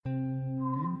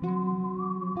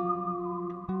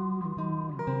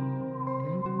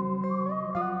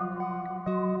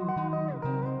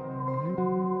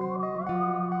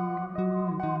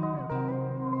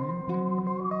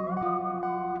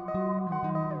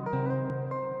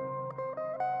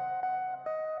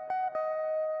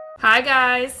Hi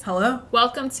guys! Hello.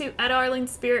 Welcome to Ed Arlene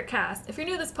Spirit Cast. If you're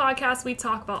new to this podcast, we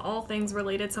talk about all things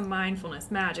related to mindfulness,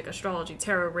 magic, astrology,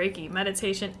 tarot, Reiki,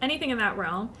 meditation, anything in that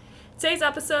realm. Today's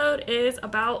episode is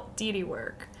about deity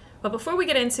work. But before we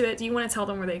get into it, do you want to tell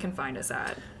them where they can find us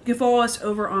at? You can follow us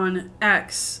over on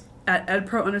X at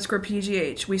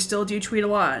edpro_PGH. We still do tweet a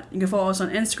lot. You can follow us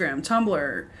on Instagram,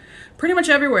 Tumblr, pretty much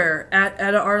everywhere at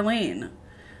Ed Arlene.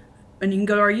 And you can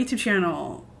go to our YouTube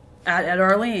channel at Ed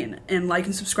Arlene and like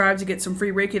and subscribe to get some free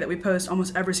Reiki that we post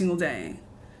almost every single day.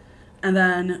 And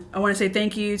then I want to say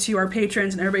thank you to our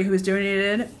patrons and everybody who has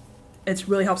donated. It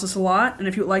really helps us a lot. And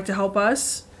if you would like to help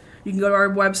us, you can go to our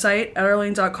website,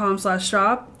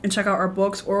 edarlene.com/shop, and check out our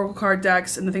books, oracle card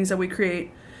decks, and the things that we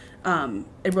create.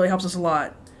 It really helps us a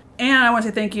lot. And I want to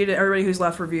say thank you to everybody who's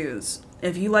left reviews.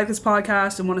 If you like this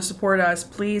podcast and want to support us,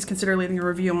 please consider leaving a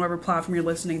review on whatever platform you're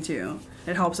listening to.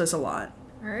 It helps us a lot.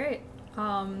 All right.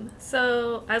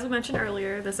 So as we mentioned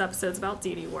earlier, this episode's about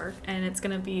deity work, and it's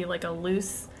going to be like a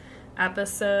loose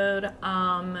episode.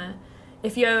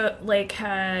 If you I'm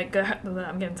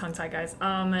getting tongue-tied, guys.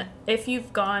 If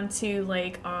you've gone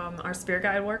to our spirit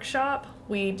guide workshop,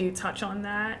 we do touch on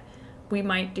that. We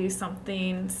might do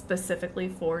something specifically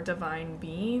for divine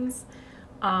beings.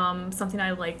 Something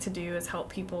I like to do is help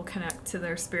people connect to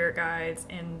their spirit guides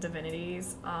and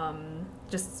divinities.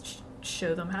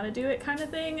 Show them how to do it, kind of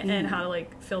thing, and how to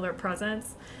feel their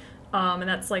presence. And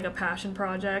that's like a passion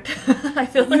project. I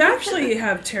feel like you actually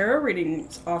have tarot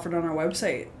readings offered on our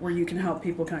website where you can help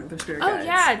people connect with their spirit guides. Oh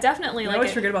yeah, definitely. I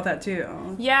always forget about that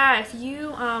too. Yeah, if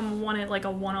you wanted like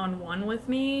a one-on-one with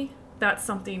me, that's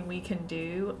something we can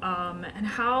do. And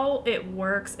how it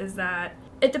works is that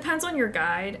it depends on your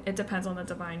guide. It depends on the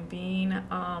divine being.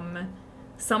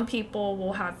 Some people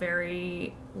will have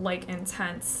very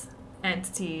intense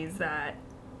entities that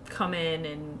come in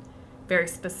and very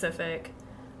specific.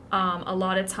 A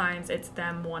lot of times it's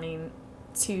them wanting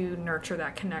to nurture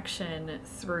that connection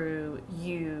through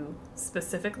you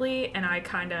specifically, and I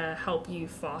kind of help you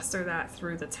foster that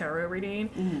through the tarot reading.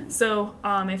 Mm-hmm. So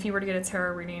if you were to get a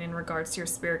tarot reading in regards to your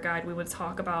spirit guide, we would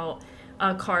talk about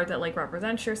a card that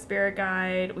represents your spirit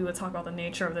guide. We would talk about the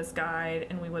nature of this guide,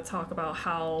 and we would talk about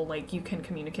how you can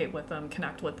communicate with them,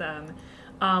 connect with them.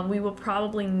 We will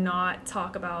probably not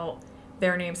talk about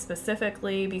their name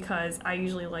specifically because I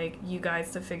usually like you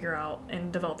guys to figure out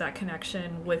and develop that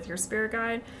connection with your spirit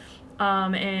guide.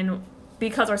 And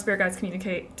because our spirit guides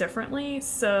communicate differently,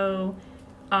 so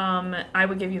I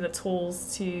would give you the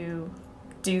tools to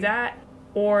do that.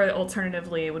 Or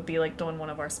alternatively, it would be doing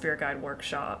one of our spirit guide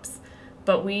workshops.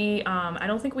 But I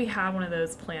don't think we have one of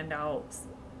those planned out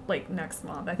next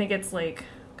month. I think it's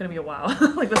gonna be a while,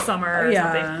 the summer or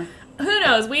something. Who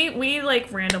knows? We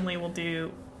randomly will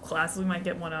do classes. We might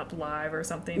get one up live or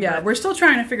something. Yeah, we're still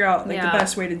trying to figure out the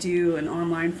best way to do an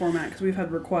online format because we've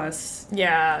had requests.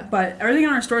 Yeah. But everything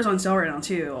on our store is on sale right now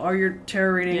too. All your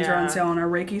tarot readings are on sale, and our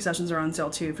Reiki sessions are on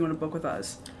sale too if you want to book with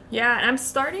us. Yeah, and I'm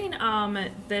starting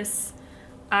this.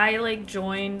 I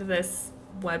joined this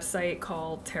website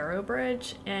called Tarot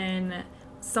Bridge, and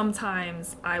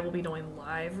sometimes I will be doing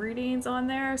live readings on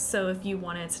there. So if you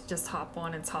wanted to just hop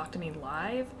on and talk to me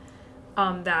live,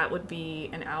 that would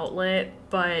be an outlet.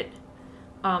 But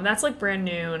that's brand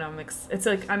new, and I'm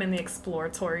in the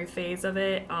exploratory phase of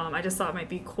it. I just thought it might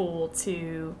be cool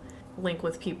to link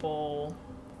with people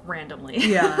randomly.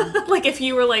 Yeah. If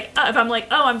you were if I'm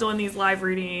I'm doing these live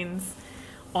readings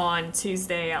on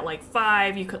Tuesday at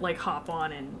 5, you could hop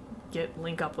on and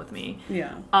link up with me.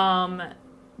 Yeah.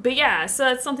 But yeah, so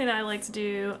that's something that I like to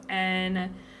do,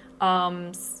 and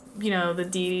the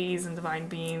deities and divine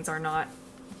beings are not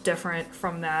different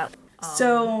from that.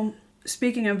 So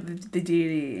speaking of the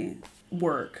deity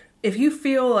work, if you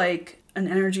feel like an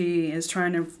energy is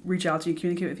trying to reach out to you,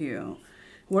 communicate with you,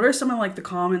 what are some of the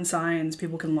common signs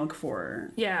people can look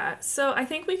for? Yeah, so I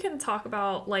think we can talk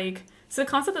about so the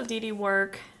concept of deity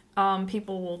work,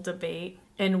 people will debate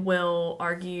and will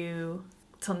argue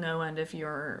till no end if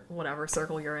you're whatever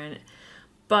circle you're in.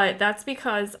 But that's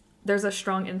because there's a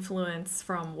strong influence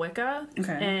from Wicca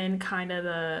and kind of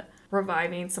the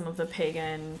reviving some of the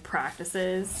pagan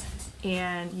practices.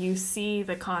 And you see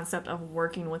the concept of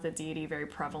working with a deity very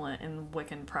prevalent in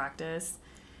Wiccan practice.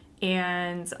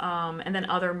 And then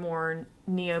other more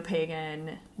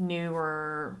neo-pagan,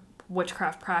 newer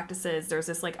witchcraft practices, there's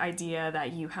this idea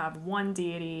that you have one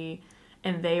deity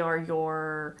and they are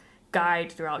your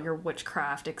guide throughout your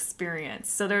witchcraft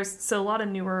experience. So a lot of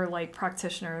newer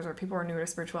practitioners or people who are newer to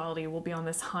spirituality will be on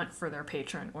this hunt for their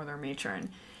patron or their matron.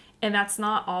 And that's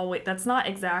not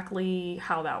exactly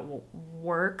how that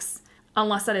works.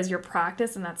 unless that is your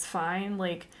practice, and that's fine.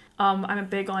 Like, I'm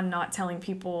big on not telling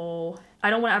people, I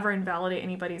don't want to ever invalidate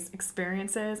anybody's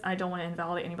experiences. I don't want to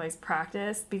invalidate anybody's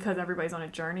practice because everybody's on a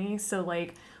journey. So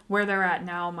like where they're at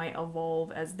now might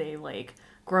evolve as they like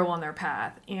grow on their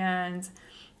path. And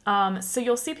so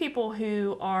you'll see people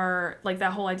who are like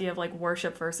that whole idea of like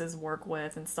worship versus work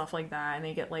with and stuff like that. And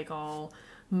they get like all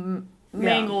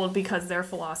mangled because their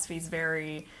philosophies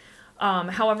vary.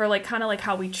 However, like kind of like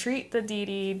how we treat the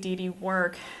deity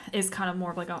work is kind of more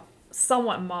of like a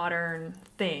somewhat modern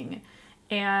thing.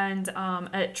 And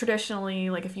traditionally,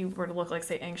 like if you were to look like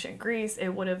say ancient Greece, it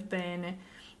would have been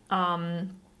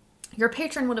your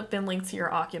patron would have been linked to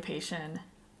your occupation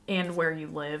and where you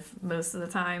live most of the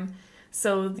time.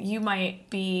 So you might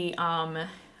be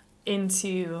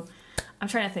into, I'm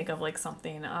trying to think of like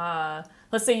something.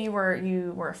 Let's say you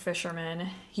were a fisherman.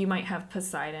 You might have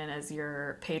Poseidon as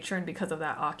your patron because of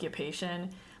that occupation,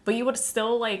 but you would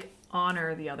still like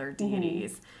honor the other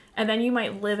deities. Mm-hmm. And then you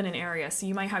might live in an area. So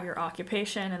you might have your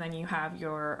occupation and then you have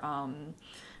your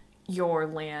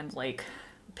land like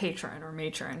patron or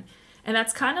matron. And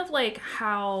that's kind of like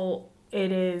how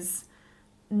it is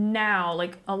now.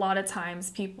 Like a lot of times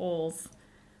people's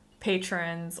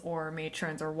patrons or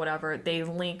matrons or whatever, they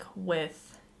link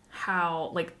with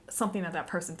how like something that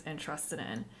person's interested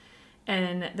in.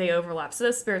 And they overlap. So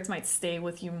those spirits might stay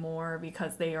with you more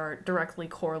because they are directly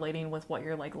correlating with what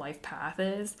your like life path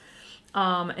is.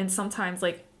 And sometimes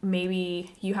like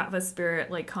maybe you have a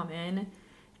spirit like come in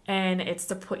and it's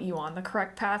to put you on the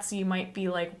correct path. So you might be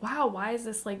like, wow, why is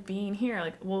this like being here?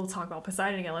 Like we'll talk about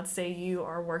Poseidon again. Let's say you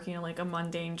are working in like a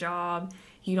mundane job.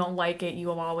 You don't like it. You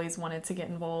have always wanted to get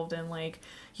involved in like,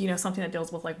 you know, something that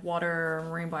deals with like water or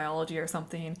marine biology or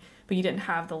something, but you didn't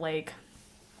have the like,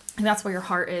 and that's where your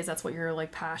heart is. That's what your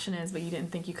like passion is, but you didn't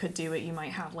think you could do it. You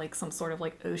might have like some sort of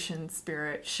like ocean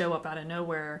spirit show up out of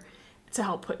nowhere to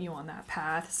help put you on that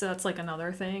path. So that's like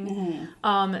another thing.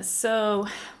 Mm-hmm. So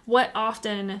what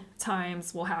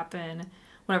oftentimes will happen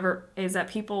whenever is that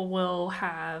people will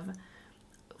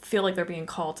feel like they're being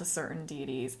called to certain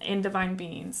deities and divine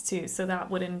beings too. So that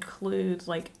would include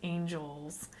like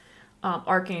angels,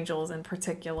 archangels in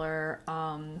particular,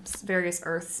 various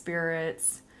earth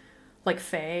spirits, like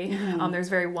fae. Mm-hmm. There's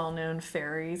very well-known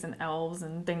fairies and elves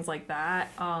and things like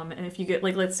that. And if you get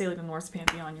like, let's say like the Norse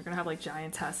pantheon, you're gonna have like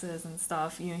giantesses and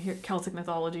stuff. You know, here Celtic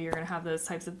mythology, you're gonna have those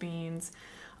types of beings.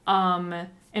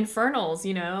 Infernals,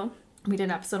 you know, we did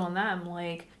an episode on them.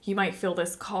 Like you might feel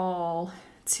this call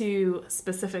to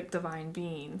specific divine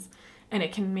beings, and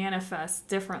it can manifest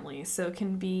differently. So it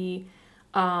can be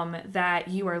that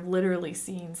you are literally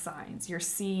seeing signs. You're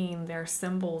seeing their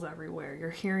symbols everywhere. You're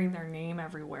hearing their name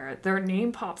everywhere. Their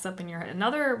name pops up in your head.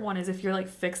 Another one is if you're like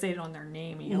fixated on their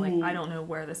name and you're like, I don't know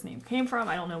where this name came from.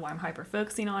 I don't know why I'm hyper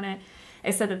focusing on it.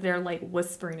 It said that they're like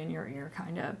whispering in your ear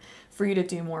kind of for you to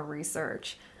do more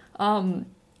research.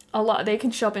 They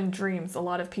can show up in dreams. A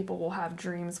lot of people will have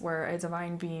dreams where a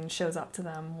divine being shows up to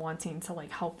them wanting to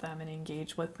like help them and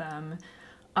engage with them.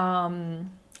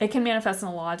 It can manifest in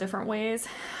a lot of different ways.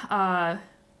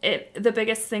 The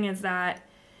biggest thing is that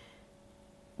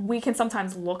we can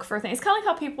sometimes look for things. It's kind of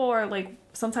like how people are like,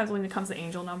 sometimes when it comes to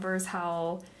angel numbers,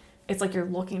 how it's like you're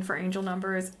looking for angel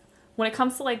numbers. When it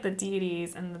comes to like the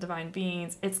deities and the divine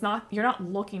beings, you're not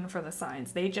looking for the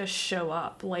signs. They just show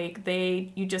up. Like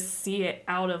you just see it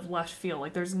out of left field.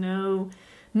 Like there's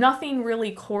nothing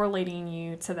really correlating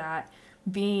you to that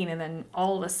being. And then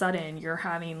all of a sudden you're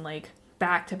having like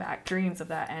back-to-back dreams of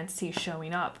that entity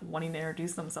showing up, wanting to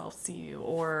introduce themselves to you,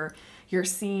 or you're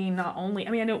seeing not only, I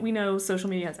mean, we know social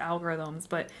media has algorithms,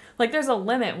 but like there's a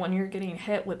limit when you're getting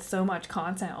hit with so much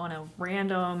content on a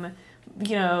random,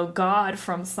 you know, god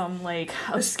from some like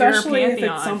obscure especially pantheon.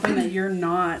 If it's something that you're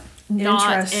not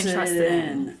interested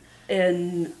in.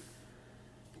 And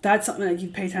that's something that you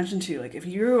pay attention to. Like if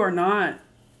you are not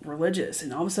religious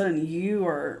and all of a sudden you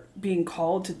are being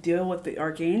called to deal with the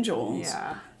archangels,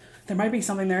 yeah, there might be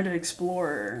something there to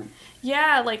explore.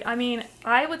 Yeah, like, I mean,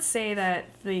 I would say that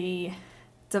the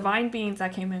divine beings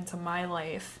that came into my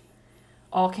life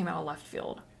all came out of left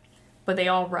field, but they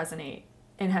all resonate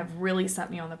and have really set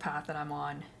me on the path that I'm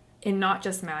on, and not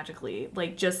just magically,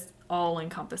 like just all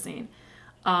encompassing.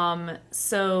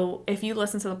 So if you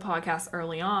listen to the podcast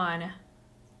early on,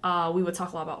 we would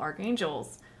talk a lot about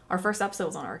archangels. Our first episode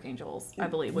was on archangels, I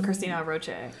believe, with Christina Roche.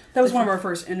 That was one of our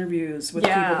first interviews with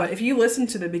people. But if you listen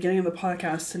to the beginning of the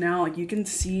podcast to now, like you can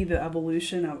see the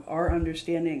evolution of our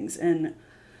understandings. And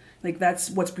like that's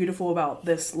what's beautiful about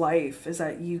this life is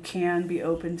that you can be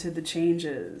open to the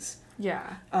changes.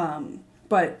 Yeah.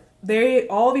 But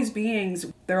all these beings,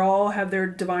 they all have their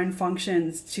divine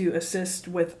functions to assist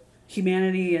with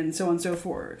humanity and so on and so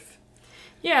forth.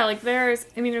 Yeah, like there's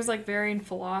like varying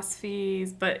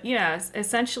philosophies, but yes,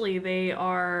 essentially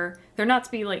they're not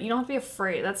to be like, you don't have to be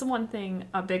afraid. That's the one thing,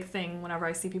 a big thing whenever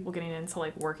I see people getting into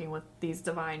like working with these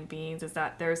divine beings is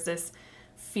that there's this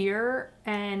fear,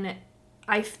 and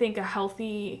I think a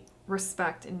healthy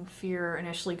respect and fear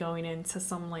initially going into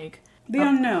some like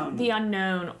The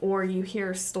unknown, or you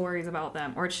hear stories about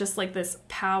them, or it's just like this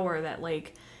power that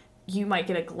like you might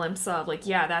get a glimpse of, like,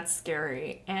 yeah, that's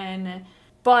scary.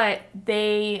 But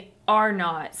they are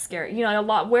not scary. You know, a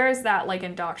lot, where is that, like,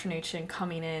 indoctrination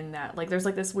coming in that, like, there's,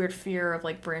 like, this weird fear of,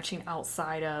 like, branching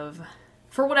outside of,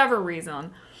 for whatever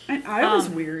reason. I was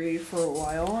weary for a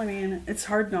while. I mean, it's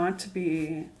hard not to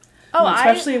be,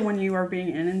 especially when you are being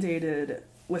inundated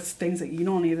with things that you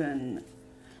don't even,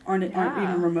 aren't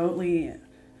even remotely,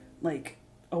 like,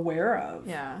 aware of.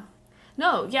 Yeah.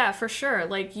 No, yeah, for sure.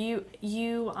 Like,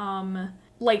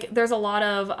 like, there's a lot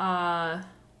of,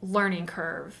 learning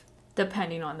curve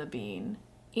depending on the being,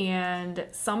 and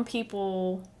some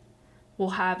people will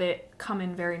have it come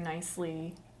in very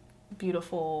nicely,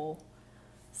 beautiful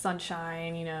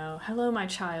sunshine, you know, hello my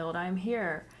child, I'm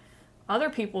here. Other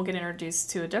people get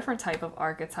introduced to a different type of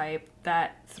archetype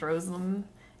that throws them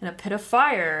in a pit of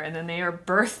fire, and then they are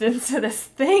birthed into this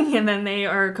thing, and then they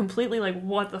are completely like,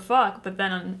 what the fuck, but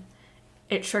then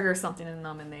it triggers something in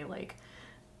them and they like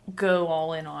go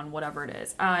all in on whatever it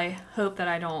is. I hope that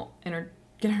I don't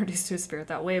get introduced to a spirit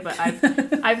that way, but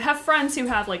I've have friends who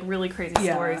have like really crazy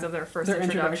stories of their first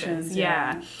introductions.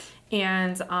 Yeah.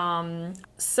 And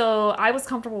so I was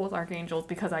comfortable with archangels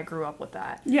because I grew up with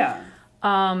that. Yeah.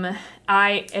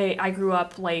 I grew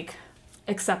up like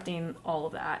accepting all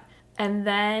of that. And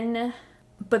then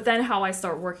how I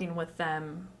start working with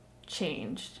them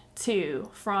changed too,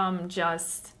 from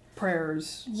just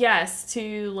prayers. Yes,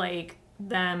 to like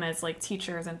them as like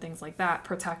teachers and things like that,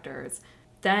 protectors.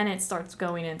 Then it starts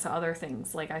going into other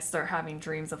things. Like I start having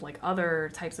dreams of like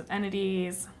other types of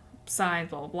entities,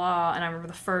 signs, blah, blah, blah. And I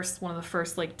remember one of the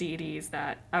first like deities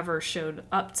that ever showed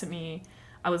up to me,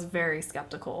 I was very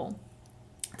skeptical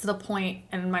to the point,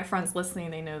 and my friends listening,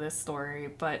 they know this story,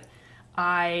 but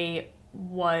I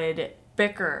would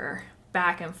bicker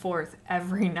back and forth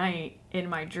every night in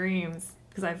my dreams,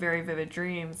 because I have very vivid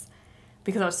dreams,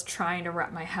 because I was trying to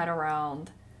wrap my head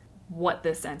around what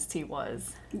this entity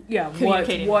was. Yeah,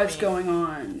 what's going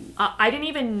on. I didn't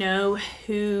even know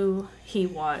who he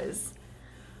was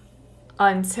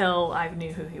until I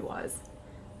knew who he was.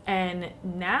 And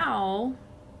now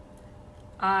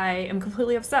I am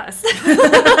completely obsessed.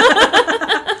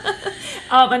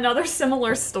 Another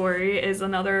similar story is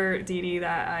another deity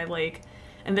that I like,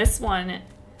 and this one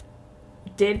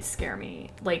did scare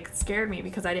me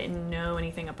because I didn't know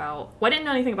anything about, I didn't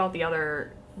know anything about the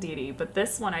other deity, but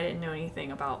this one I didn't know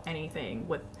anything about anything,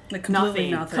 with like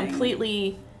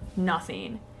completely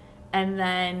nothing. And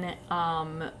then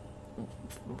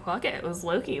fuck it was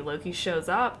Loki shows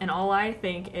up, and all I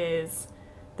think is,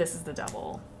 this is the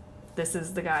devil, this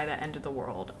is the guy that ended the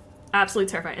world.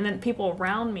 Absolutely terrifying. And then people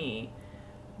around me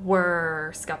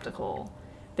were skeptical.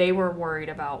 They were worried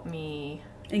about me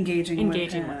engaging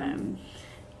with him.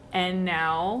 And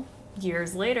now,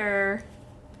 years later,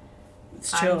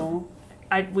 it's chill.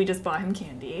 We just bought him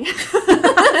candy.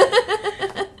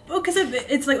 Well, because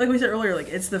it's like we said earlier, like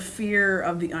it's the fear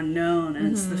of the unknown,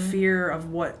 and it's the fear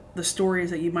of what the stories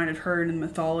that you might have heard in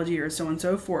mythology or so on and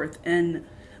so forth. And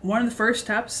one of the first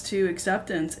steps to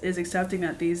acceptance is accepting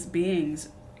that these beings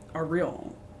are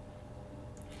real.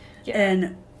 Yeah.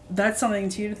 And that's something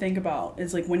too to think about,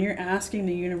 is like when you're asking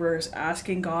the universe,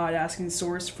 asking God, asking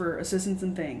Source for assistance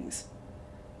in things,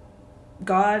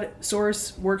 God,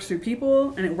 Source, works through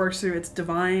people, and it works through its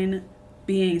divine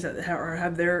beings that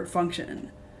have their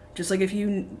function. Just like if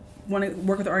you want to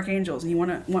work with archangels and you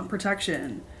want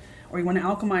protection, or you want to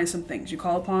alchemize some things, you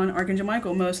call upon Archangel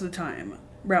Michael most of the time,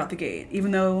 right out the gate,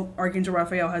 even though Archangel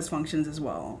Raphael has functions as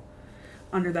well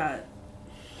under that.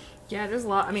 Yeah, there's a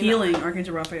lot. Healing,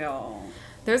 Archangel Raphael.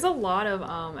 There's a lot of,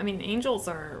 angels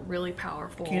are really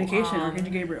powerful. Communication,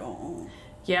 Archangel Gabriel.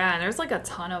 Yeah, and there's like a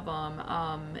ton of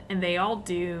them, and they all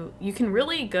do, you can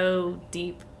really go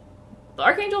deep. The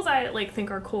archangels I like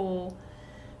think are cool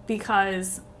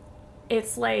because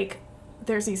it's like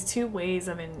there's these two ways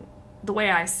of, the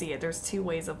way I see it, there's two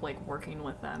ways of like working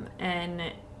with them.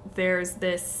 And there's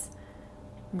this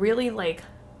really like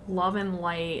love and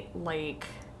light, like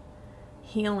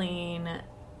healing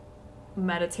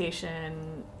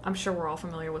meditation. I'm sure we're all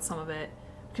familiar with some of it.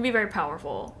 It can be very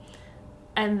powerful.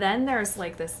 And then there's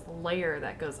like this layer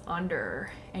that goes under,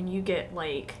 and you get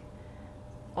like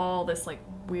all this like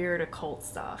weird occult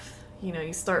stuff. You know,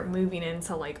 you start moving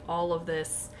into like all of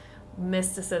this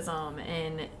mysticism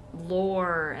and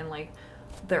lore and like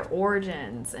their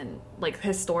origins and like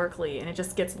historically, and it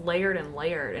just gets layered and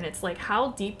layered, and it's like,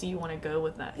 how deep do you want to go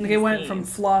with that? Like it went from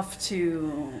fluff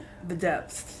to the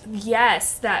depths.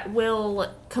 Yes, that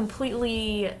will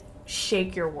completely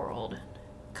shake your world.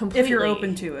 Completely. If you're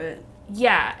open to it.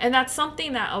 Yeah, and that's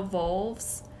something that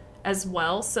evolves as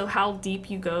well. So how deep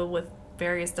you go with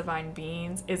various divine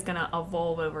beings is going to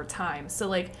evolve over time. So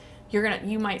like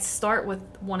you might start with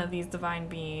one of these divine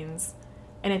beings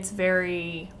and it's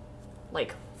very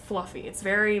like fluffy. It's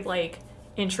very like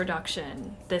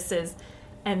introduction.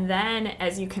 And then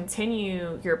as you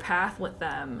continue your path with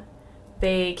them,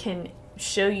 they can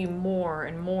show you more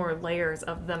and more layers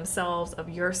of themselves, of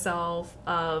yourself,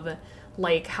 of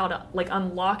like how to like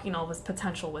unlocking all this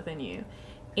potential within you.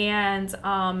 And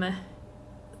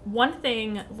one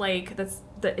thing like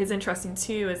that is interesting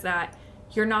too is that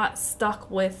you're not stuck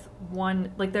with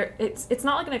one, like there it's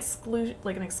not like an exclusive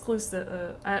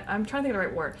I'm trying to think of the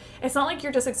right word. It's not like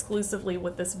you're just exclusively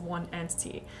with this one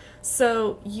entity.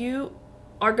 So you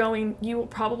will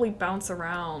probably bounce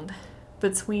around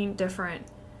between different,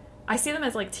 I see them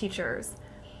as like teachers.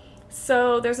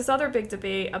 So there's this other big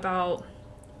debate about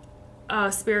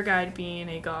a spirit guide being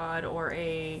a god or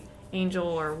a angel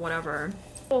or whatever.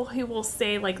 People who will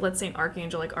say, like, let's say an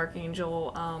archangel,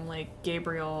 like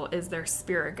Gabriel is their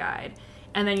spirit guide.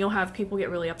 And then you'll have people get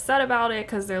really upset about it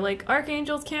because they're like,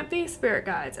 archangels can't be spirit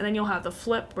guides. And then you'll have the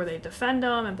flip where they defend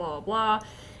them and blah, blah, blah.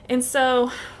 And so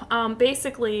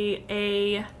basically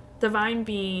a divine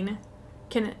being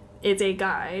is a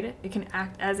guide. It can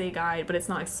act as a guide, but it's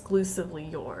not exclusively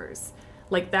yours.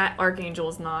 Like that archangel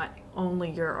is not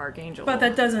only your archangel. But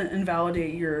that doesn't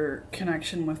invalidate your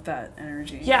connection with that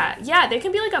energy. Yeah, they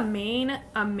can be like a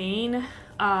main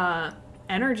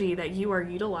energy that you are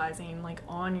utilizing like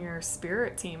on your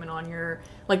spirit team and on your,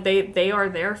 like they are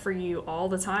there for you all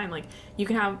the time. Like you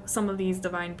can have some of these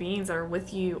divine beings that are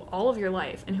with you all of your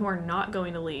life and who are not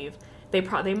going to leave.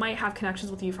 They might have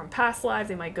connections with you from past lives.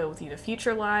 They might go with you to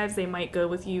future lives. They might go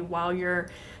with you while you're,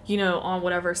 on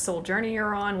whatever soul journey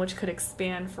you're on, which could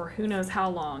expand for who knows how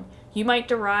long. You might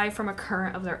derive from a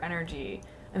current of their energy,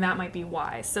 and that might be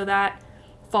why. So that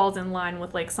falls in line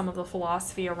with like some of the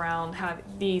philosophy around have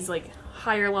these like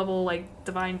higher level like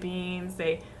divine beings.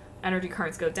 Energy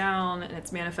currents go down, and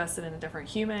it's manifested in different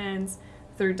humans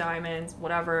through diamonds,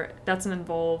 whatever. That's an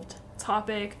involved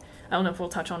topic. I don't know if we'll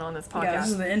touch on this podcast. Yeah, this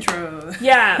is the intro.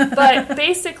 Yeah, but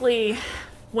basically,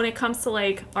 when it comes to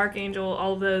like archangel,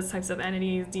 all of those types of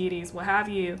entities, deities, what have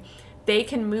you, they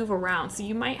can move around. So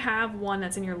you might have one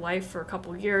that's in your life for a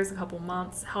couple years, a couple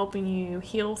months, helping you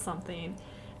heal something,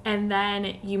 and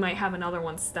then you might have another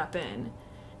one step in,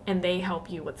 and they help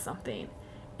you with something.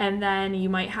 And then you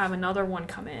might have another one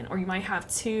come in, or you might have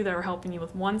two that are helping you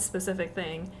with one specific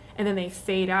thing, and then they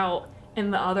fade out,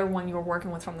 and the other one you were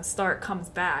working with from the start comes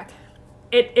back.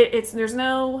 It's there's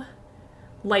no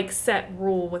like set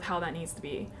rule with how that needs to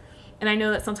be. And I know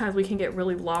that sometimes we can get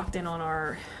really locked in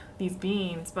on these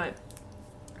beings, but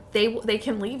they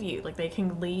can leave you. Like they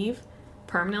can leave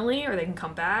permanently or they can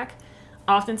come back.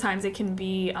 Oftentimes it can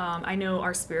be, I know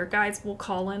our spirit guides will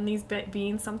call in these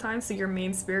beings sometimes. So your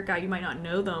main spirit guide, you might not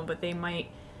know them, but they might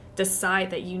decide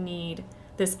that you need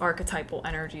this archetypal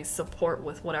energy support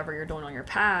with whatever you're doing on your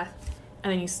path.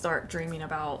 And then you start dreaming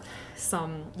about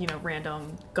some,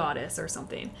 random goddess or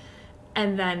something.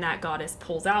 And then that goddess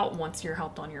pulls out once you're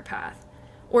helped on your path.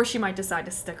 Or she might decide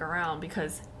to stick around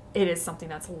because it is something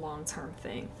that's a long-term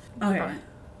thing. Okay.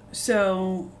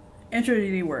 So, intro to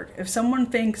deity work. If someone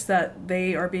thinks that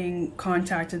they are being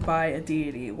contacted by a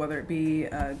deity, whether it be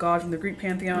a god from the Greek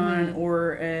pantheon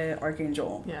or an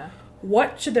archangel,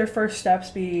 what should their first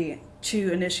steps be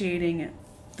to initiating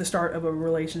the start of a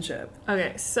relationship?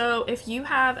 Okay, so if you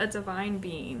have a divine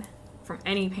being from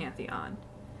any pantheon,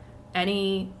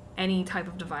 any type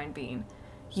of divine being,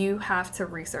 you have to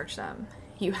research them.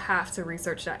 You have to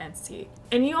research that entity.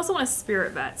 And you also want to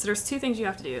spirit vet. So there's two things you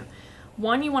have to do.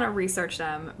 One, you want to research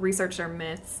them, research their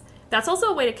myths. That's also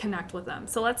a way to connect with them.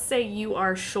 So let's say you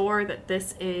are sure that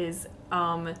this is,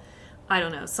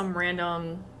 some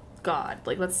random god.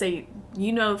 Like let's say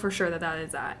you know for sure that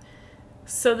is that.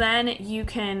 So then you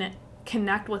can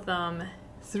connect with them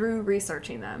through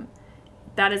researching them.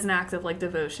 That is an act of like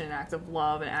devotion, an act of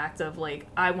love, an act of like,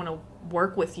 I want to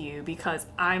work with you because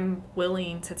I'm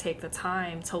willing to take the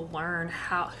time to learn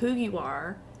who you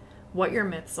are, what your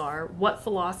myths are, what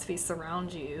philosophies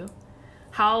surround you,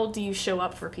 how do you show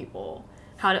up for people,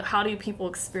 how do people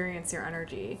experience your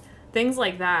energy, things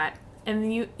like that.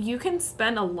 And you can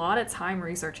spend a lot of time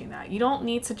researching that. You don't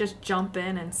need to just jump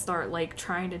in and start like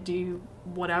trying to do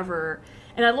whatever.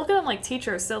 And I look at them like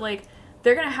teachers, so like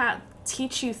they're gonna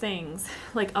teach you things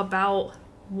like about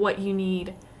what you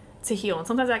need to heal, and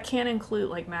sometimes that can include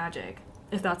like magic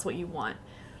if that's what you want.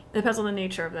 It depends on the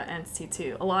nature of that entity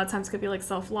too. A lot of times it could be like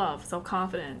self-love,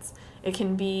 self-confidence. It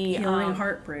can be healing,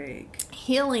 heartbreak,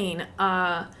 healing,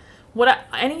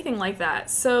 anything like that.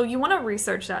 So you want to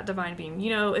research that divine being. You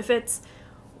know, if it's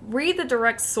read the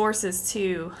direct sources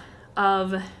too,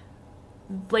 of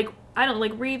like I don't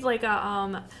like read like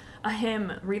a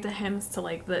hymn. Read the hymns to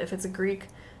like the if it's a Greek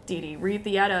deity. Read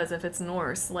the Eddas if it's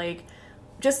Norse. Like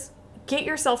just get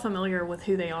yourself familiar with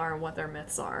who they are and what their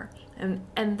myths are, and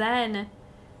then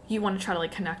you want to try to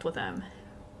like connect with them.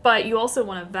 But you also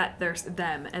want to vet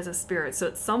them as a spirit. So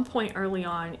at some point early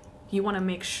on, you want to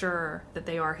make sure that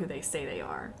they are who they say they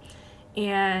are.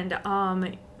 And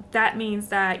that means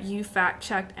that you fact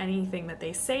checked anything that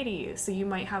they say to you. So you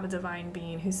might have a divine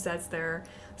being who says they're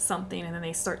something and then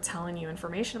they start telling you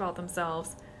information about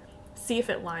themselves. See if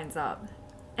it lines up.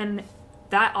 And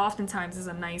that oftentimes is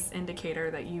a nice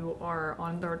indicator that you are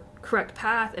on the correct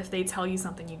path. If they tell you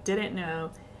something you didn't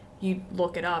know, you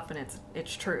look it up and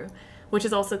it's true, which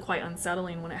is also quite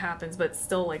unsettling when it happens, but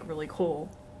still like really cool.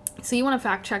 So you want to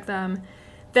fact check them.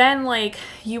 Then like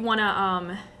you want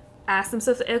to ask them.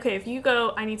 So if you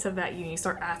go, I need to vet you, and you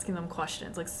start asking them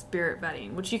questions like spirit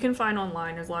vetting, which you can find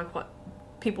online. There's a lot of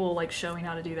people like showing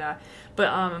how to do that.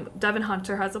 But Devin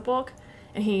Hunter has a book,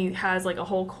 and he has like a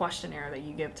whole questionnaire that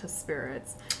you give to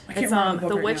spirits. I can't remember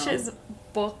the right Witch's now.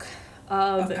 Book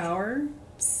of Power.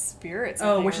 Spirits.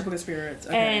 Witch's Book of Spirits.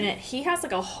 Okay. And he has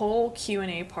like a whole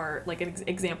Q&A part, like an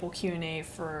example Q&A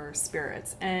for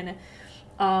spirits. And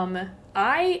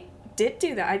I did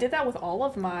do that. I did that with all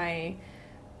of my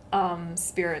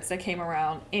spirits that came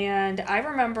around. And I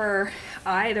remember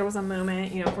there was a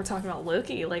moment, if we're talking about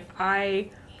Loki, like I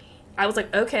was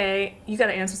like, okay, you got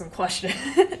to answer some questions.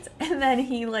 And then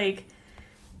he like,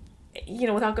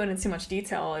 without going into too much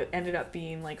detail, it ended up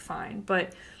being like fine.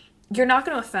 But you're not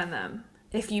going to offend them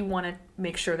if you want to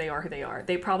make sure they are who they are.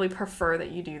 They probably prefer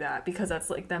that you do that because that's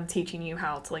like them teaching you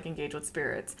how to like engage with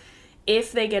spirits.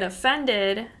 If they get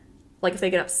offended, like if they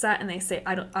get upset and they say,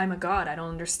 I'm a god, I don't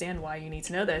understand why you need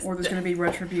to know this. Or there's going to be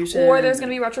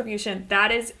retribution.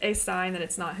 That is a sign that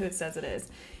it's not who it says it is.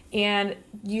 And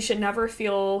you should never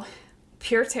feel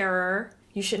pure terror.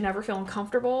 You should never feel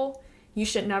uncomfortable. You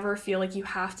should never feel like you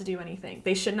have to do anything.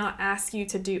 They should not ask you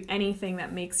to do anything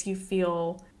that makes you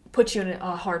put you in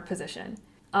a hard position.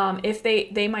 If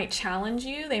they might challenge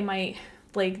you, they might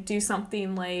like do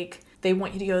something like they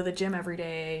want you to go to the gym every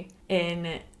day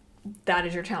and that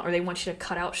is your challenge, or they want you to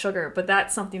cut out sugar, but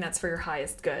that's something that's for your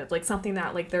highest good, like something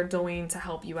that like they're doing to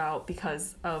help you out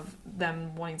because of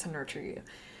them wanting to nurture you.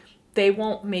 They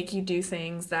won't make you do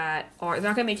things they're not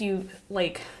gonna make you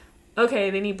like,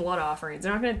 okay, they need blood offerings.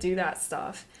 They're not gonna do that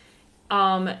stuff.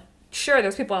 Sure,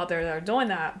 there's people out there that are doing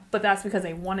that, but that's because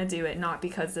they want to do it, not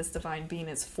because this divine being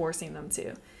is forcing them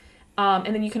to.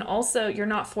 And then you can also, you're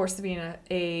not forced to be in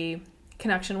a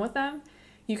connection with them.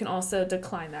 You can also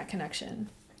decline that connection.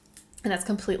 And that's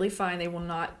completely fine. They will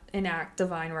not enact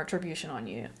divine retribution on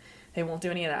you. They won't do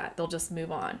any of that. They'll just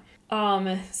move on.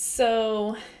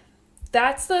 So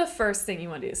that's the first thing you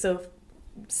want to do. So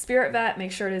spirit vet,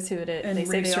 make sure it is who it is. And they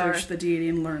say research the deity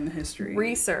and learn the history.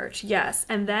 Research, yes.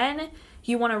 And then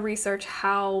you want to research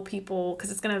how people, because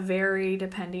it's going to vary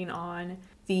depending on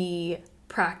the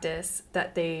practice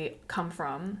that they come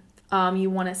from. You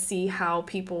want to see how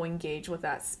people engage with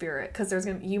that spirit, because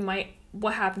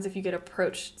what happens if you get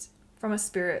approached from a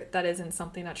spirit that isn't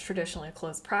something that's traditionally a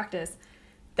closed practice?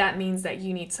 That means that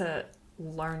you need to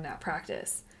learn that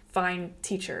practice. Find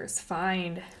teachers,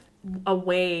 find a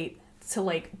way to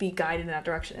like be guided in that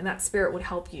direction, and that spirit would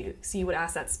help you. So you would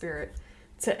ask that spirit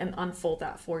to unfold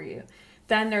that for you.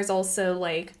 Then there's also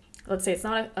like, let's say it's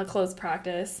not a closed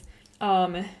practice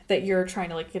that you're trying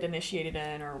to like get initiated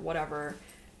in or whatever.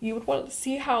 You would want to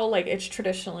see how like it's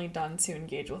traditionally done to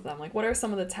engage with them. Like what are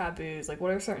some of the taboos? Like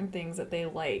what are certain things that they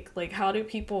like? Like how do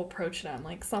people approach them?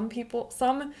 Like some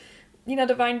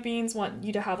divine beings want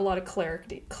you to have a lot of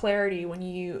clarity when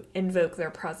you invoke their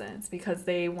presence, because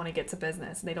they want to get to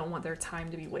business and they don't want their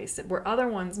time to be wasted. Where other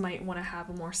ones might want to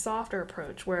have a more softer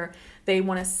approach where they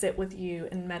want to sit with you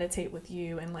and meditate with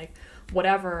you and like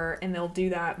whatever, and they'll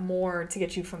do that more to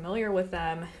get you familiar with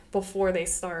them before they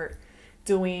start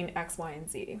doing X, Y, and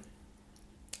Z.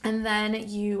 And then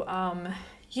you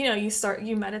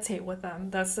meditate with them.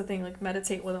 That's the thing, like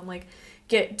meditate with them. Like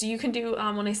you can do,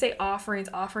 when I say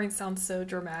offerings sound so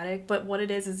dramatic, but what it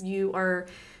is you are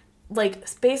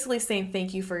like basically saying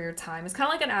thank you for your time. It's kind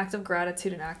of like an act of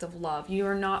gratitude, an act of love. You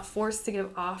are not forced to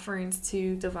give offerings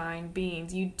to divine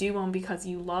beings. You do them because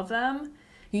you love them.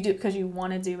 You do it because you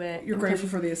want to do it. You're grateful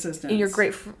for the assistance. And you're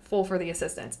grateful for the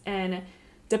assistance. And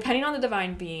depending on the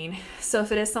divine being, so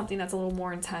if it is something that's a little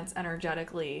more intense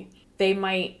energetically, they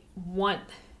might want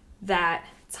that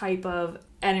type of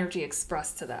energy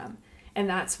expressed to them. And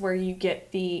that's where you get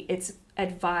it's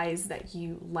advised that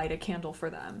you light a candle for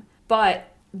them.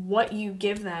 But what you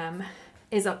give them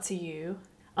is up to you,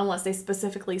 unless they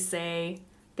specifically say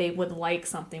they would like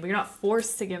something, but you're not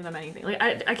forced to give them anything. Like,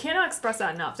 I cannot express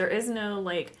that enough. There is no,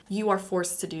 like, you are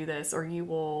forced to do this or you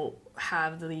will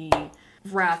have the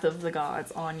wrath of the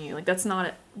gods on you. Like,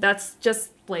 that's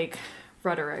just, like,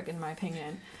 rhetoric, in my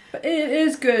opinion. But it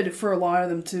is good for a lot of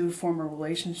them to form a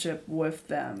relationship with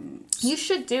them. You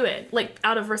should do it, like,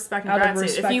 out of respect and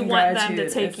gratitude. If you want them to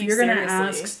take you seriously. If you're going to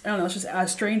ask, I don't know, let's just ask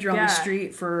a stranger on the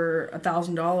street for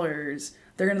 $1,000,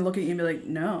 they're going to look at you and be like,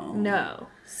 no. No.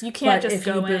 So you can't just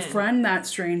go in. But if you befriend that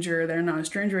stranger, they're not a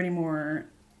stranger anymore,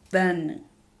 then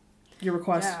your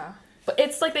request... Yeah. But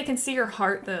it's like they can see your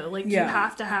heart, though. Like, you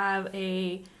have to have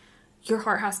your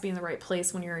heart has to be in the right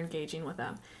place when you're engaging with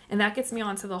them. And that gets me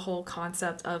onto the whole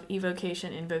concept of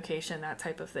evocation, invocation, that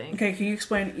type of thing. Okay, can you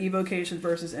explain evocation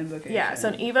versus invocation? Yeah, so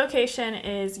an evocation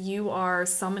is you are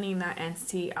summoning that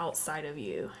entity outside of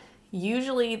you.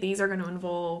 Usually these are going to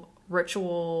involve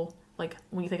ritual, like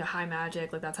when you think of high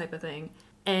magic, like that type of thing,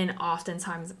 and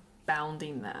oftentimes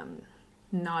bounding them.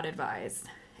 Not advised.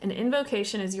 An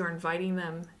invocation is you're inviting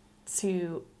them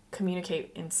to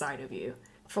communicate inside of you.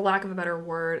 For lack of a better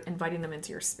word, inviting them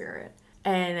into your spirit.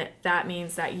 And that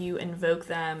means that you invoke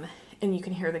them and you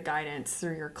can hear the guidance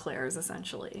through your clairs,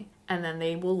 essentially. And then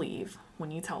they will leave when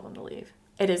you tell them to leave.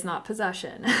 It is not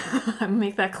possession. I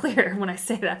make that clear when I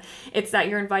say that. It's that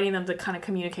you're inviting them to kind of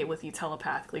communicate with you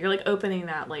telepathically. You're like opening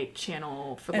that like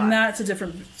channel for And that's a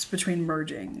difference between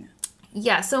merging.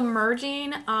 Yeah, so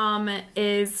merging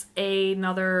is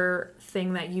another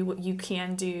thing that you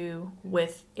can do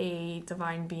with a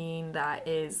divine being that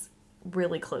is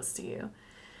really close to you.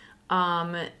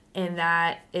 And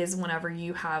that is whenever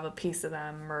you have a piece of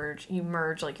them you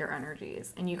merge like your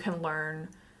energies, and you can learn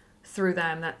through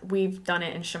them. That we've done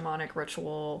it in shamanic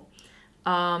ritual.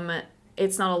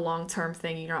 It's not a long-term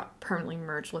thing. You're not permanently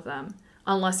merged with them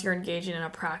unless you're engaging in a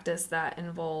practice that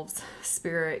involves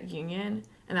spirit union.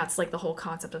 And that's like the whole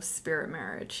concept of spirit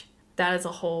marriage. That is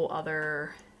a whole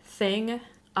other thing.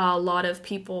 A lot of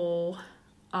people,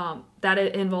 that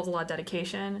it involves a lot of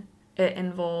dedication. It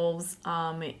involves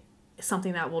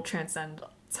something that will transcend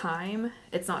time.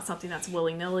 It's not something that's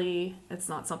willy-nilly. It's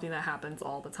not something that happens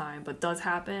all the time, but does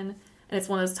happen. And it's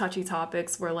one of those touchy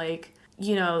topics where, like,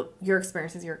 you know, your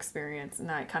experience is your experience,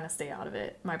 and I kind of stay out of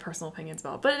it. My personal opinions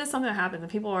about it. But it is something that happens,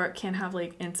 and people can have,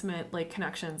 like, intimate, like,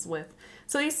 connections with.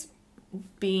 So these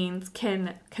beings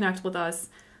can connect with us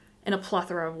in a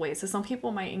plethora of ways. So some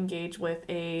people might engage with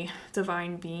a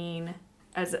divine being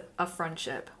as a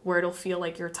friendship, where it'll feel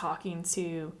like you're talking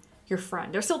to your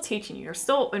friend. They're still teaching you. They're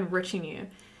still enriching you.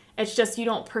 It's just you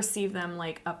don't perceive them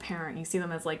like a parent. You see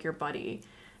them as like your buddy.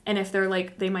 And if they're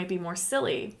like, they might be more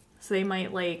silly. So they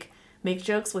might like make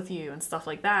jokes with you and stuff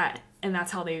like that. And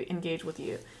that's how they engage with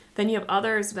you. Then you have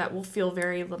others that will feel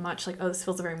very much like, oh, this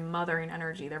feels a very mothering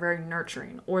energy. They're very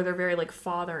nurturing, or they're very like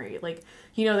fathery. Like,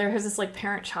 you know, there is this like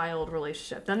parent-child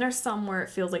relationship. Then there's some where it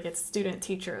feels like it's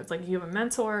student-teacher. It's like you have a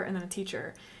mentor and then a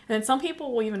teacher. And then some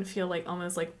people will even feel like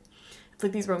almost like it's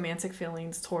like these romantic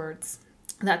feelings towards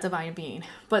that divine being.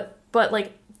 But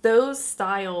like those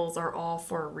styles are all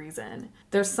for a reason.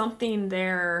 There's something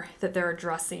there that they're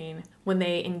addressing when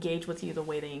they engage with you the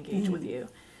way they engage with you.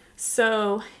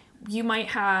 So you might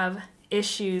have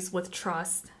issues with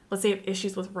trust. Let's say you have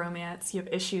issues with romance. You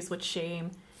have issues with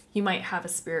shame. You might have a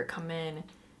spirit come in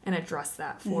and address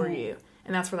that for you.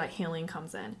 And that's where that healing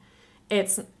comes in.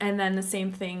 And then the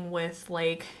same thing with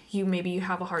like maybe you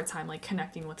have a hard time like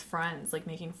connecting with friends, like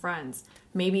making friends.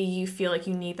 Maybe you feel like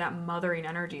you need that mothering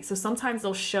energy. So sometimes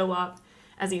they'll show up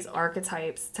as these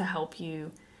archetypes to help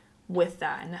you with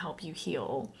that and to help you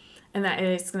heal. And that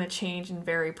it's going to change and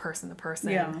vary person to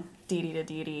person, deity to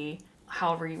deity,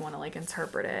 however you want to like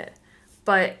interpret it.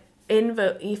 But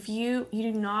if you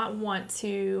do not want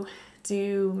to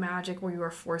do magic where you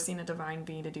are forcing a divine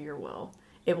being to do your will,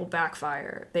 it will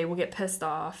backfire. They will get pissed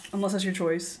off. Unless that's your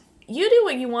choice. You do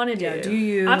what you want to do. Yeah, do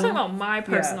you? I'm talking about my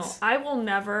personal. Yes. I will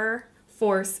never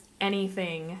force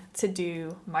anything to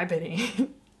do my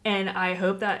bidding. And I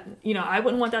hope that, you know, I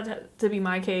wouldn't want that to be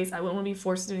my case. I wouldn't want to be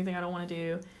forced to do anything I don't want to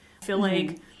do. I feel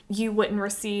like you wouldn't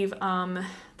receive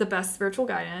the best spiritual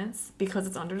guidance because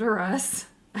it's under duress.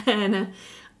 And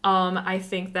I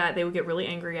think that they would get really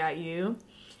angry at you.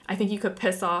 I think you could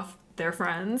piss off their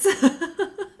friends.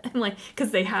 And like,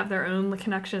 because they have their own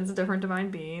connections to different divine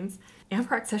beings and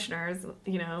practitioners,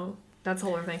 you know, that's the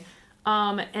whole other thing.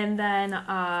 And then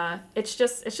it's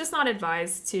just not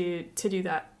advised to do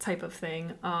that type of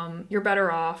thing. You're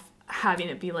better off having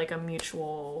it be like a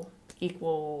mutual,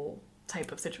 equal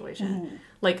type of situation.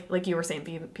 Like you were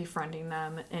saying, befriending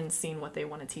them and seeing what they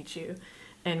want to teach you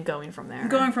and going from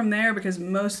there. Because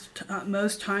most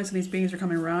times when these beings are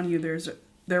coming around you,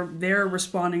 they're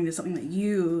responding to something that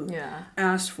you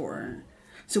asked for.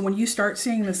 So when you start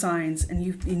seeing the signs and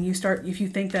you start, if you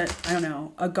think that, I don't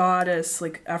know, a goddess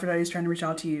like Aphrodite is trying to reach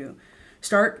out to you,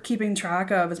 start keeping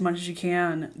track of as much as you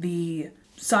can the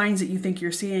signs that you think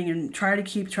you're seeing, and try to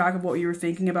keep track of what you were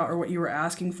thinking about or what you were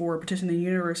asking for, petition the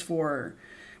universe for,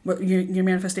 what your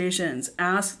manifestations.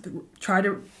 Try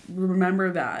to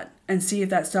remember that and see if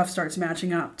that stuff starts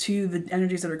matching up to the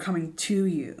energies that are coming to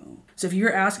you. So if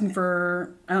you're asking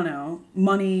for, I don't know,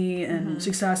 money and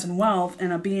success and wealth,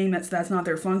 and a being that's not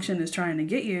their function is trying to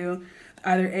get you,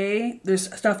 either A,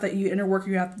 there's stuff that inner work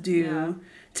you have to do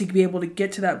to be able to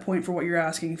get to that point for what you're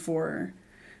asking for,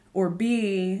 or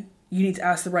B, you need to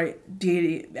ask the right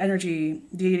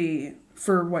deity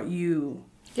for what you...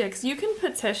 Yeah, because you can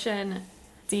petition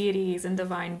deities and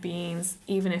divine beings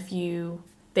even if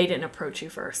they didn't approach you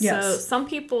first. Yes. So some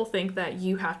people think that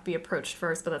you have to be approached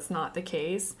first, but that's not the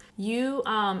case.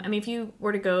 If you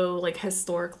were to go like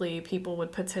historically, people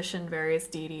would petition various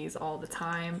deities all the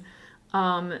time.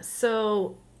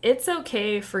 So it's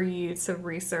okay for you to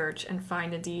research and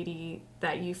find a deity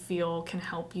that you feel can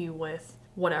help you with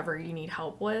whatever you need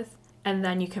help with. And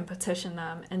then you can petition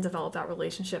them and develop that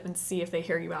relationship and see if they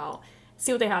hear you out,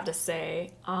 see what they have to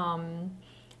say.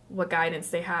 What guidance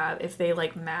they have, if they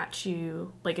like match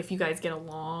you, like if you guys get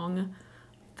along.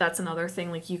 That's another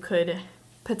thing. Like you could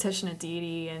petition a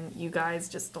deity and you guys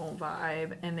just don't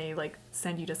vibe, and they like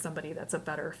send you to somebody that's a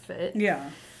better fit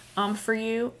for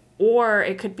you. Or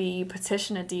it could be you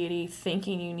petition a deity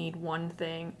thinking you need one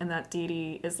thing, and that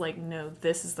deity is like, no,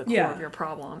 this is the core of your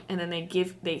problem, and then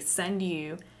they send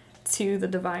you to the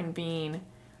divine being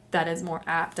that is more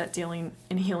apt at dealing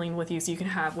and healing with you, so you can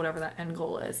have whatever that end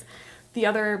goal is. The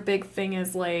other big thing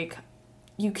is, like,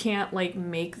 you can't, like,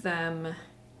 make them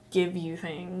give you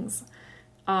things.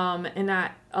 And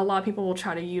that a lot of people will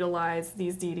try to utilize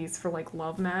these deities for, like,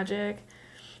 love magic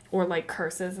or, like,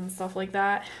 curses and stuff like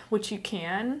that, which you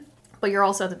can. But you're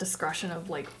also at the discretion of,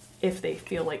 like, if they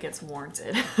feel like it's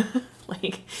warranted.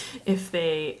 Like, if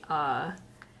they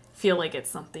feel like it's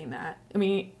something that... I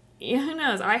mean, who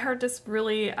knows? I heard this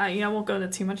really... I won't go into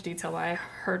too much detail, but I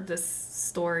heard this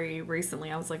story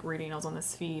recently. I was like reading, I was on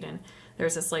this feed, and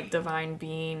there's this like divine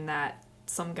being that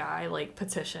some guy like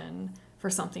petitioned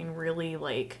for something really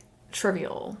like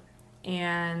trivial,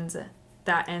 and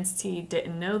that entity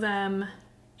didn't know them,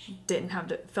 didn't have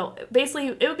to basically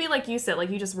it would be like you said, like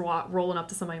you just rolling up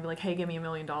to somebody and be like, hey, give me $1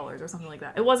 million or something like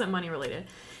that. It wasn't money related,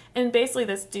 and basically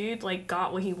this dude like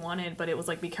got what he wanted, but it was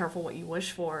like, be careful what you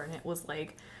wish for, and it was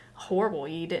like horrible.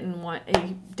 He didn't want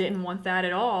that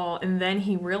at all. And then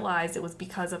he realized it was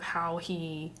because of how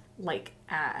he like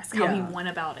asked, how he went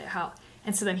about it,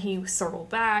 and so then he circled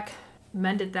back,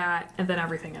 mended that, and then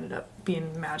everything ended up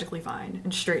being magically fine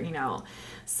and straightening out.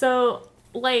 So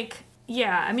like,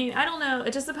 yeah, I mean, I don't know,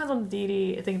 it just depends on the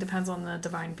deity. I think it depends on the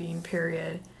divine being,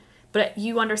 period. But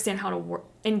you understand how to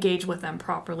engage with them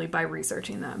properly by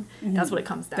researching them. That's what it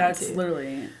comes down to. That's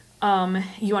literally...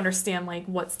 you understand like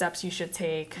what steps you should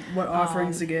take, what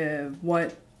offerings to give,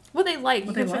 what they like,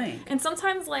 and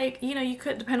sometimes like, you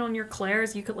could, depend on your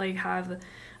clairs, you could like have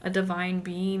a divine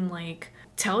being like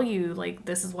tell you like,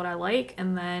 this is what I like,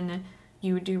 and then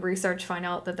you do research, find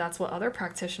out that that's what other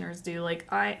practitioners do. Like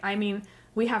I mean,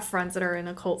 we have friends that are in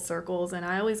occult circles, and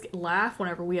I always laugh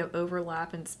whenever we have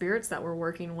overlap in spirits that we're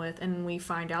working with, and we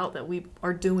find out that we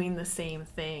are doing the same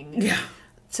thing.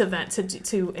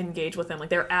 To engage with them, like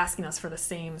they're asking us for the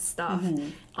same stuff.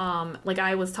 Like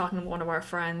I was talking to one of our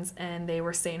friends, and they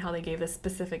were saying how they gave this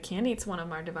specific candy to one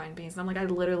of our divine beings, and I'm like, I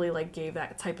literally like gave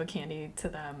that type of candy to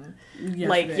them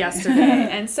yesterday.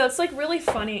 And so it's like really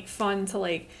fun to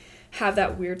like have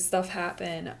that weird stuff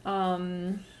happen. I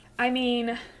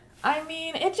mean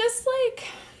it just like,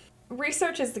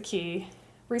 research is the key,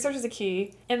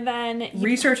 and then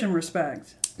research and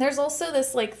respect. There's also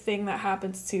this like thing that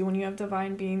happens too when you have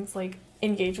divine beings like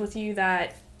engage with you,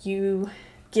 that you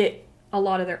get a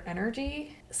lot of their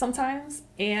energy sometimes,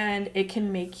 and it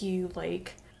can make you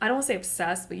like, I don't want to say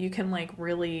obsessed, but you can like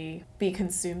really be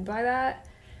consumed by that.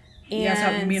 And that's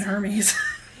how me and Hermes.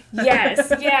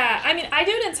 Yes, yeah. I mean, I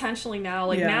do it intentionally now.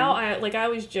 Like now I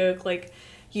always joke like,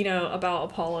 you know,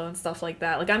 about Apollo and stuff like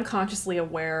that. Like, I'm consciously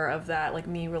aware of that, like,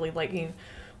 me really liking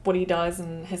what he does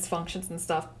and his functions and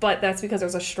stuff. But that's because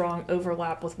there's a strong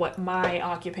overlap with what my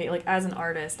occupation, like, as an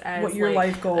artist, as what your like,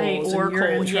 life goals and your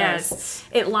interests. Yes,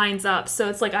 it lines up. So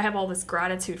it's like I have all this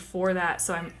gratitude for that.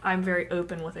 So I'm very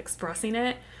open with expressing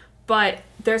it. But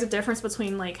there's a difference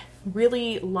between, like,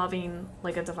 really loving,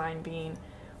 like, a divine being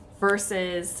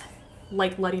versus,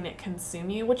 like, letting it consume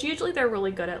you, which usually they're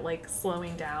really good at, like,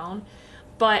 slowing down.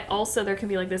 But also there can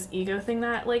be, like, this ego thing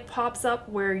that, like, pops up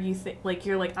where you think, like,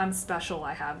 you're like, I'm special,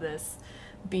 I have this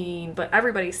being, but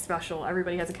everybody's special.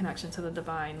 Everybody has a connection to the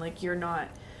divine. Like, you're not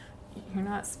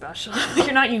special.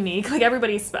 You're not unique. Like,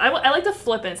 everybody's I like to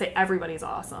flip it and say everybody's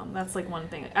awesome. That's, like, one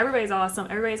thing. Everybody's awesome.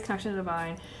 Everybody's connection to the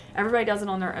divine. Everybody does it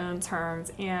on their own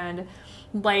terms. And,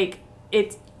 like,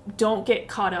 don't get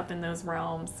caught up in those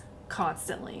realms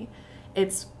constantly.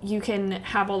 You can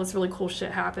have all this really cool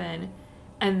shit happen,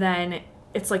 and then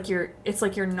it's like you're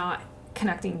not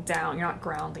connecting down. You're not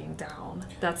grounding down.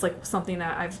 That's, like, something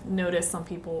that I've noticed some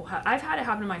people I've had it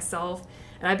happen to myself,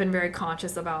 and I've been very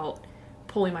conscious about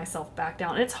pulling myself back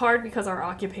down. And it's hard because our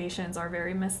occupations are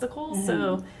very mystical. Mm-hmm.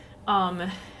 So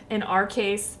in our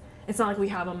case, it's not like we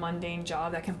have a mundane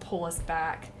job that can pull us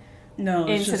back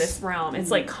into this realm.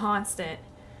 It's, like, constant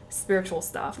spiritual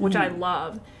stuff, which I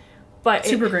love. But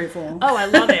super grateful. Oh, I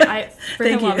love it. I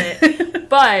freaking love it.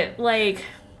 But, like,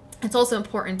 it's also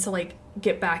important to, like,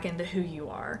 get back into who you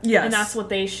are. Yes. And that's what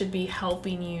they should be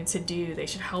helping you to do. They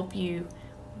should help you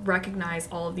recognize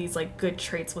all of these, like, good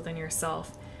traits within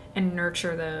yourself and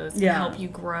nurture those and help you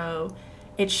grow.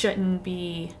 It shouldn't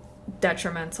be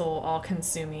detrimental,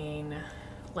 all-consuming,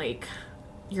 like,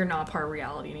 you're not part of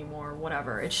reality anymore,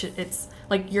 whatever. It's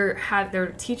like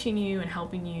they're teaching you and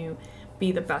helping you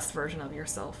be the best version of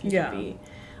yourself you can be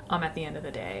at the end of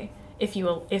the day.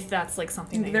 If that's, like,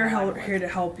 something that they're here to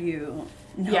help you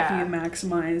and help you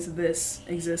maximize this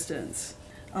existence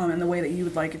in the way that you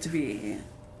would like it to be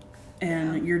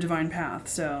and your divine path.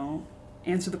 So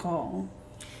answer the call.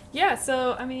 Yeah,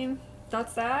 so I mean,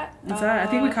 that's that. I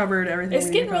think we covered everything. It's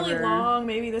getting really long.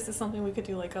 Maybe this is something we could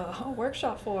do, like, a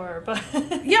workshop for, but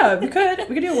yeah, we could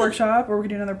do a workshop, or we could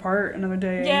do another part another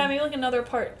day. Yeah, maybe, like, another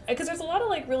part, because there's a lot of,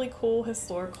 like, really cool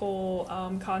historical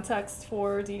context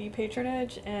for Deity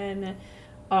patronage, and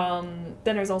then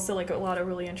there's also, like, a lot of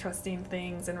really interesting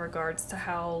things in regards to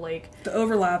how, like, the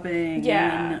overlapping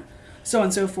and so on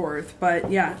and so forth.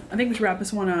 But yeah, I think we should wrap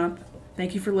this one up.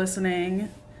 Thank you for listening.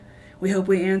 We hope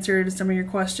we answered some of your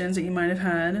questions that you might have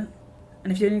had.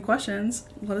 And if you have any questions,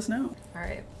 let us know. All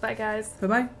right. Bye, guys.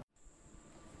 Bye-bye.